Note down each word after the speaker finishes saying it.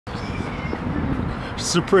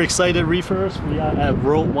Super excited, Reefers. We are at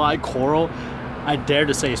Worldwide Coral. I dare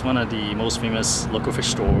to say it's one of the most famous local fish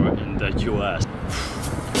store in the US.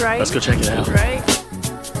 Right. Let's go check it out. Right.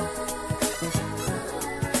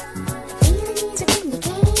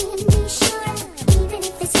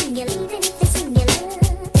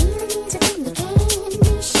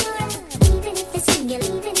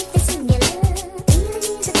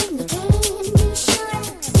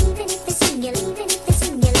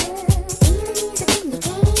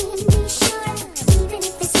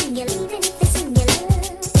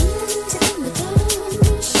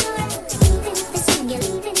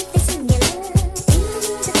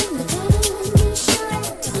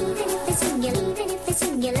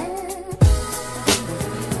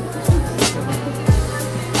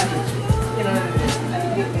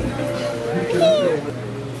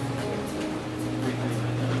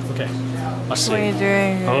 Okay, let's see. What are you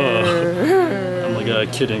doing? Oh, I'm like a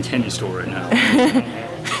kid in a candy store right now. I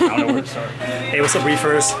don't know where to start. Hey, what's up,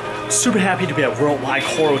 Reefers? Super happy to be at Worldwide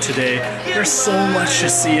Coral today. There's so much to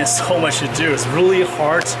see and so much to do. It's really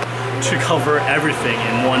hard to cover everything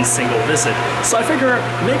in one single visit. So I figure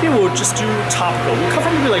maybe we'll just do topical. We'll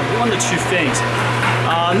cover maybe like 1 to 2 things.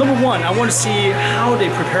 Number 1, I want to see how they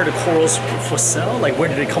prepare the corals for sale, like where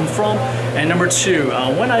did they come from? And number 2,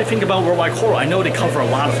 when I think about Worldwide Coral, I know they cover a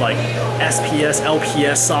lot of like SPS,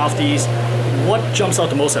 LPS, softies. What jumps out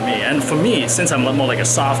the most at me? And for me, since I'm more like a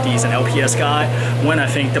softies and LPS guy, when I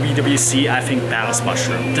think WWC, I think balanced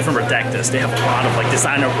mushroom, different redactors. They have a lot of like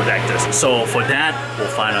designer redactors. So for that, we'll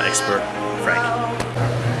find our expert, Frank.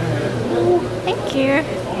 Thank you.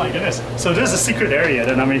 Oh my goodness. So this is a secret area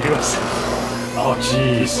that I'm gonna give us. Oh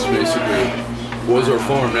jeez. Basically, was our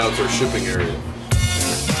farm, now it's our shipping area.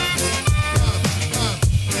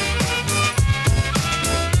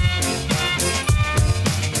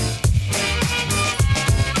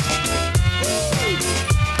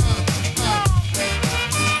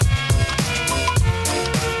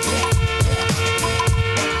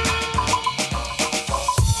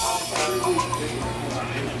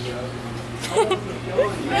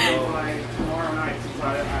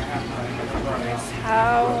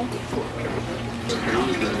 How?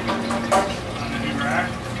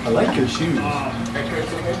 I like your shoes. Yeah,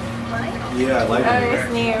 I like Oh, them. it's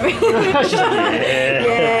new. She's like, yeah.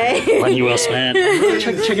 Yay. Money well spent.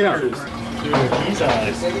 Check it out. Dude, these are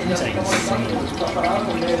insane.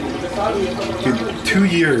 Dude, 2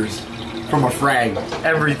 years from a frag.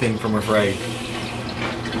 Everything from a frag.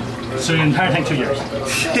 So the entire thing 2 years.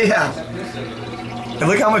 Yeah. And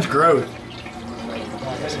look how much growth.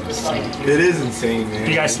 It is insane, man.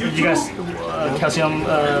 Do you guys calcium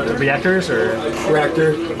reactors or?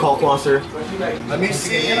 Reactor, Kalkwasser. Let me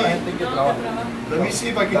see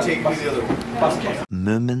if I can take you to the other one.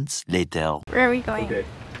 Moments later. Where are we going? Okay.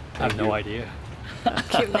 I have no idea.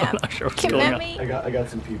 Kidnap. I'm not sure what's going on. me. I got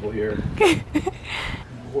some people here.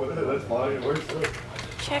 That's fine. It works.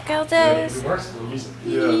 Check out those.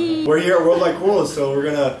 Yeah. We're here at Worldwide Coral, so we're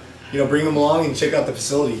gonna, bring them along and check out the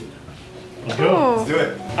facility. Let's go. Let's do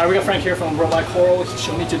it. Alright, we got Frank here from Worldwide Coral.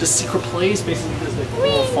 Show me to the secret place. Basically, this is the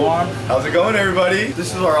coral farm. How's it going, everybody?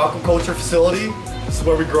 This is our aquaculture facility. This is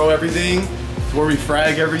where we grow everything. This is where we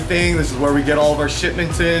frag everything. This is where we get all of our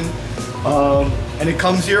shipments in. And it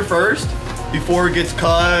comes here first before it gets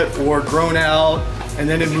cut or grown out, and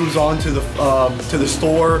then it moves on to the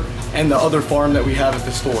store and the other farm that we have at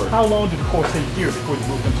the store. How long do the corals stay here before you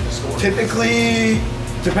move them to the store? Typically,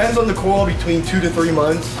 depends on the coral, between 2 to 3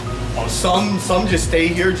 months. Some just stay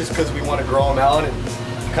here just because we want to grow them out and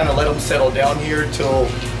kind of let them settle down here till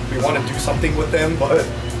we want to do something with them. But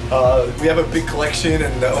we have a big collection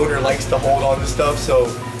and the owner likes to hold on to stuff, so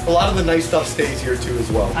a lot of the nice stuff stays here too as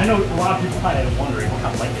well. I know a lot of people kind of wondering what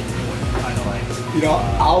kind of light they do. Kind of like.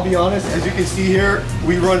 I'll be honest, as you can see here,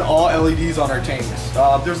 we run all LEDs on our tanks.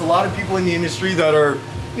 There's a lot of people in the industry that are,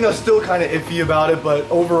 still kind of iffy about it, but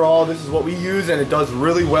overall this is what we use and it does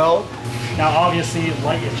really well. Now, obviously,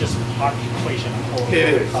 light is just part of the equation of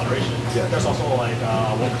It is. coloration. Yeah. There's also like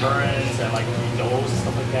warm currents and like dose and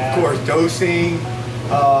stuff like that. Of course, dosing.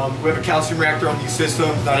 We have a calcium reactor on these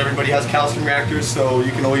systems. Not everybody has calcium reactors, so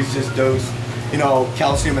you can always just dose,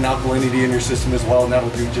 calcium and alkalinity in your system as well, and that'll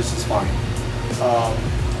do just as fine.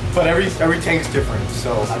 But every tank's different,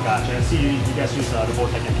 so. I gotcha. I see you guys use the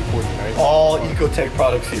Vortec MP40, right? All Ecotech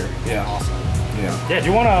products here. Yeah. Awesome. Yeah. Yeah, do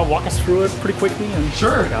you want to walk us through it pretty quickly? And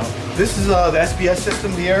Sure. This is the SPS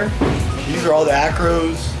system here. These are all the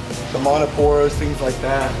acros, the monoporas, things like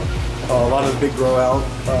that. A lot of the big grow out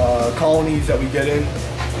colonies that we get in.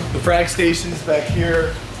 The frag stations back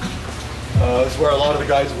here is where a lot of the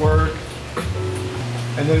guys work.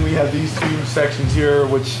 And then we have these 2 sections here,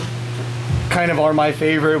 which kind of are my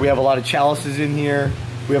favorite. We have a lot of chalices in here.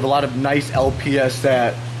 We have a lot of nice LPS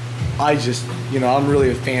that I just, you know, I'm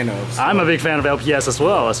really a fan of. So. I'm a big fan of LPS as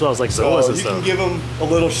well as like Zoas and you stuff. can give them a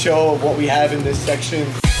little show of what we have in this section.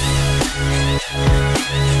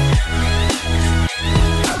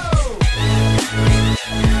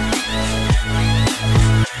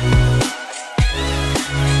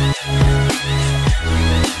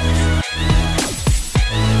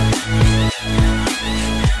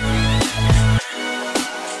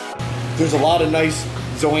 There's a lot of nice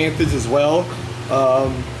zoanthids as well,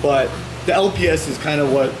 but the LPS is kind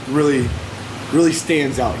of what really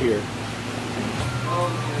stands out here.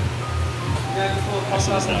 This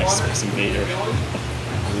is nice, Space Invader. Yeah, I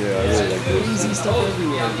really like this. Easy stuff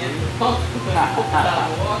everywhere.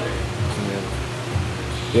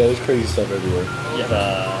 Yeah, there's crazy stuff everywhere. You have a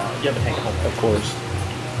tank at home. Of course.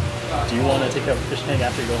 Do you want to take care of a fish tank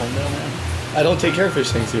after you go home though, man? I don't take care of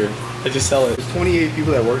fish tanks here. I just sell it. There's 28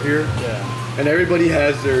 people that work here. Yeah. And everybody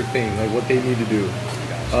has their thing, like what they need to do.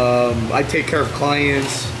 I take care of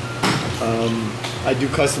clients. I do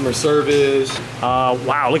customer service.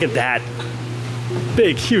 Wow, look at that.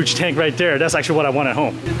 Big, huge tank right there. That's actually what I want at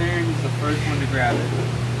home. In there and he's the first one to grab it.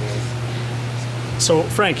 So,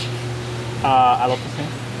 Frank, I love this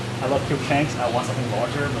tank. I love cube tanks. I want something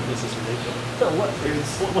larger, but this is ridiculous. So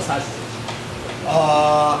what size is this?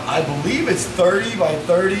 I believe it's 30 by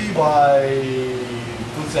 30 by,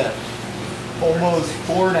 what's that? Almost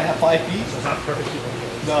 4.5, 5 feet. It's not perfect.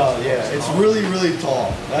 No, yeah, it's really, really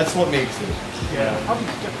tall. That's what makes it. Yeah. How do you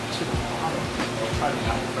get to the bottom? Or try to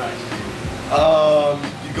count the price?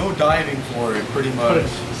 You go diving for it, pretty much.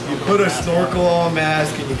 You put a snorkel on,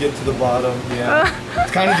 mask, and you get to the bottom. Yeah,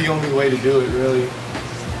 it's kind of the only way to do it, really.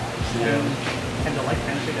 Yeah. And the light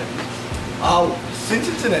penetrate Since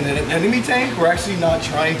it's an enemy tank, we're actually not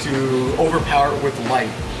trying to overpower it with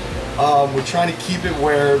light. We're trying to keep it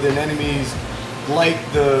where the enemies like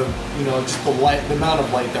the, you know, just the light, the amount of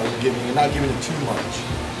light that we're giving, and not giving it too much.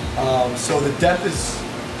 So the depth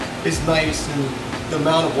is nice, and the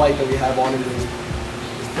amount of light that we have on it is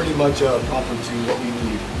pretty much proper to what we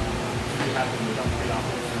need. You have to meet up pretty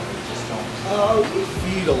often, or you just don't? We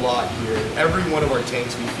feed a lot here. Every one of our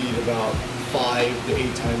tanks we feed about 5 to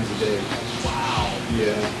 8 times a day. Wow.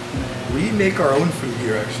 Yeah. We make our own food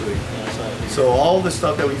here, actually. So all the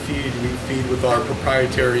stuff that we feed with our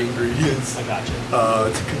proprietary ingredients. I got you.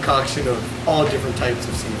 It's a concoction of all different types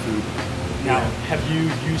of seafood. Now, have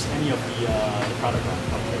you used any of the product line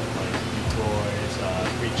up there, like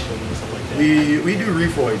Reefers, Reach, and stuff like that? We do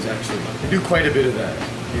reefoids, actually. We do quite a bit of that.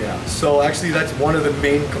 Yeah. So actually, that's one of the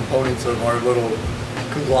main components of our little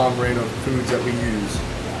conglomerate of foods that we use,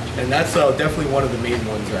 and that's definitely one of the main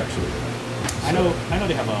ones, actually. I know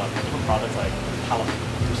they have different products like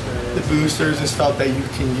boosters. The boosters and stuff that you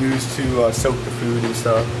can use to soak the food and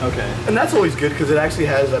stuff. Okay. And that's always good because it actually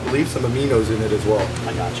has, I believe, some aminos in it as well.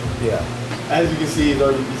 I got you. Yeah. As you can see,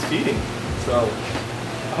 he's feeding. So.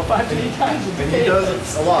 5 to 8 times a day. And he does it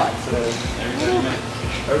a lot. So.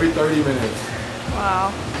 Every 30 minutes.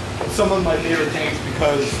 Wow. Some of my favorite tanks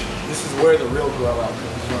because this is where the real grow out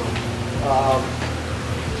comes from.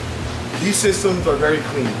 These systems are very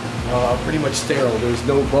clean. Pretty much sterile. There's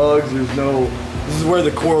no bugs. This is where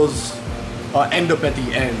the corals end up at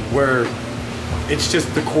the end, where it's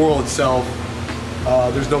just the coral itself.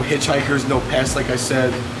 There's no hitchhikers, no pests, like I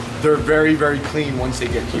said. They're very, very clean once they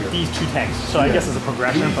get here. These 2 tanks. So I guess it's a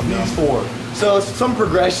progression from these 4. So some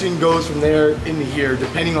progression goes from there into here,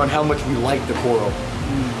 depending on how much we like the coral.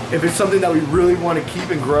 If it's something that we really want to keep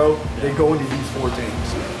and grow, they go into these 4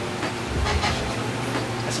 tanks.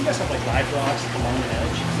 I see you guys have like live rocks along the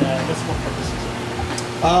edge. That's what purpose is it?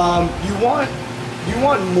 You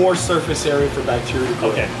want more surface area for bacteria to grow.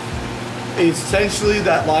 Okay. Essentially,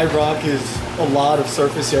 that live rock is a lot of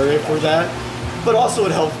surface area for that, but also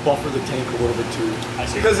it helps buffer the tank a little bit too,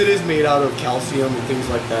 because it is made out of calcium and things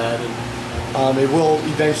like that, and it will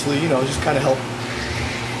eventually, you know, just kind of help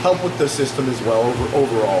with the system as well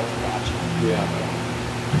overall. Gotcha. Yeah.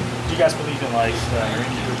 Do you guys believe in like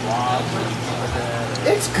marine blobs or something like that?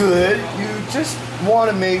 It's good. You just want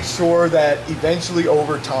to make sure that eventually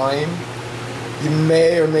over time, you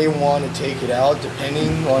may or may want to take it out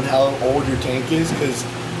depending on how old your tank is, because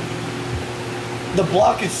the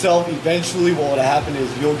block itself, eventually what will happen is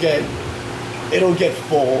it'll get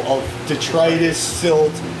full of detritus,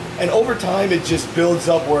 silt, and over time it just builds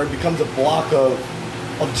up where it becomes a block of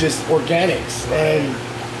just organics. And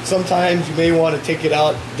sometimes you may want to take it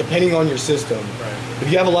out depending on your system. Right. If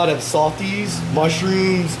you have a lot of softies,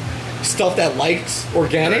 mushrooms, stuff that likes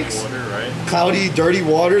organics, Water, right? cloudy, dirty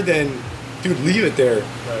water, then dude, leave it there.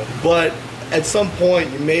 Right. But at some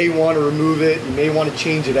point you may want to remove it, you may want to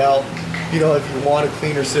change it out, you know, if you want a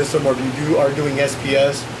cleaner system or if you are doing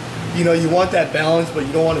SPS. You know, you want that balance, but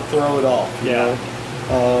you don't want to throw it off. Yeah.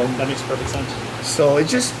 That makes perfect sense. So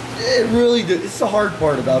it's the hard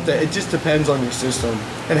part about that. It just depends on your system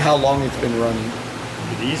and how long it's been running.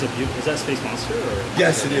 These are beautiful. Is that Space Monster? Or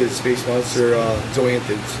Yes, it is. Space Monster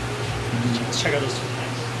zoanthids. Let's check out those two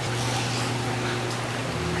tanks.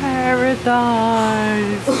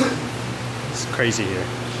 Paradise. It's crazy here.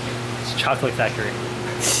 It's a chocolate factory.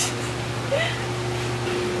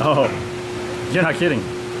 Oh, you're not kidding.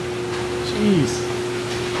 Jeez.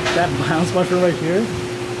 That bounce mushroom right here?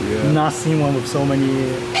 Yeah. Not seen one with so many.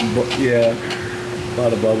 Yeah. A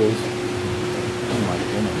lot of bubbles. Oh my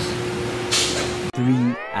goodness.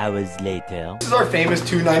 3 hours later. This is our famous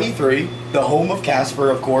 293, the home of Casper,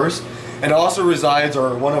 of course, and it also resides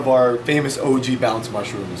one of our famous OG bounce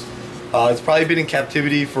mushrooms. It's probably been in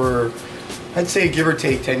captivity for, I'd say, give or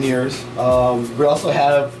take 10 years. We also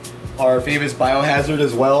have our famous biohazard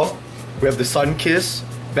as well. We have the Sun Kiss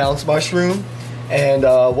bounce mushroom, and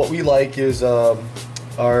what we like is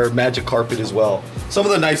our magic carpet as well. Some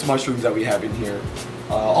of the nice mushrooms that we have in here.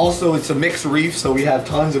 Also, it's a mixed reef, so we have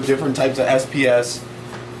tons of different types of SPS.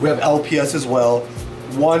 We have LPS as well.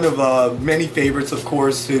 One of many favorites, of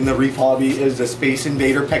course, in the reef hobby is the Space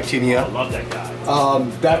Invader Pectinia. I love that guy.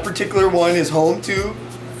 That particular one is home to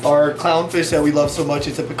our clownfish that we love so much.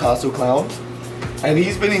 It's a Picasso clown. And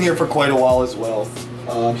he's been in here for quite a while as well.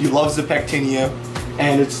 He loves the Pectinia.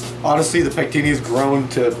 And it's honestly, the Pectinia has grown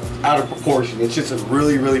to out of proportion. It's just a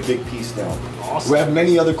really, really big piece now. Awesome. We have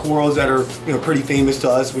many other corals that are, you know, pretty famous to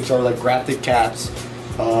us, which are like graphic caps,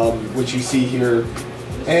 which you see here.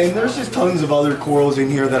 And there's just tons of other corals in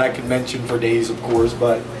here that I could mention for days, of course,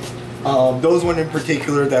 but those one in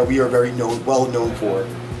particular that we are very well known for.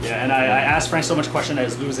 Yeah, and I asked Frank so much question that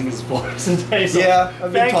he's losing his voice today. So Yeah,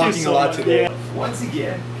 I've been thank you talking so a lot much. today. Yeah. Once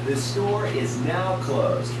again, the store is now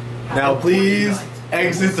closed. Now please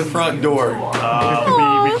exit the front door.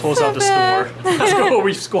 We close so out the bad. store. Let's go,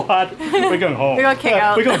 Reef Squad. We're going home. We're going kick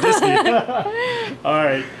out. We're going Disney. All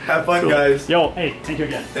right. Have fun, guys. Yo, hey, thank you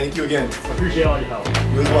again. Thank you again. Appreciate all your help.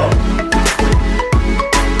 You as well.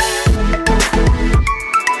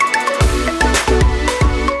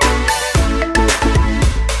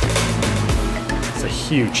 It's a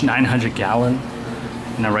huge 900 gallon.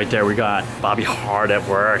 And then right there we got Bobby hard at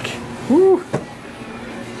work. Woo!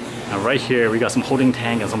 And right here we got some holding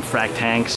tank and some frac tanks.